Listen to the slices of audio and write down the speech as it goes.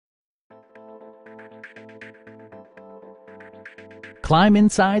Climb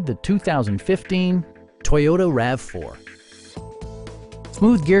inside the 2015 Toyota RAV4.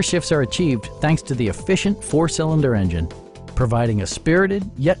 Smooth gear shifts are achieved thanks to the efficient four-cylinder engine, providing a spirited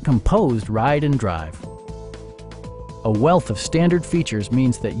yet composed ride and drive. A wealth of standard features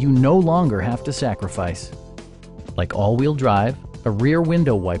means that you no longer have to sacrifice, like all-wheel drive, a rear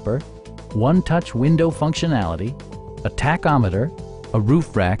window wiper, one-touch window functionality, a tachometer, a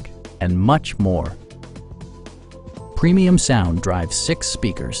roof rack, and much more. Premium sound drives 6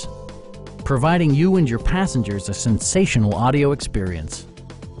 speakers, providing you and your passengers a sensational audio experience.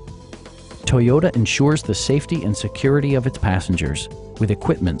 Toyota ensures the safety and security of its passengers with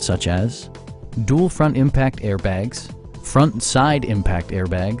equipment such as dual front impact airbags, front and side impact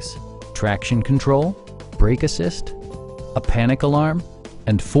airbags, traction control, brake assist, a panic alarm,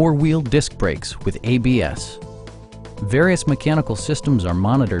 and 4-wheel disc brakes with ABS. Various mechanical systems are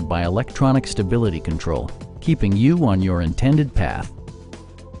monitored by electronic stability control, keeping you on your intended path.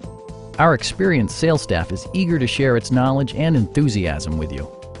 Our experienced sales staff is eager to share its knowledge and enthusiasm with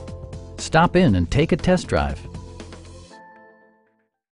you. Stop in and take a test drive.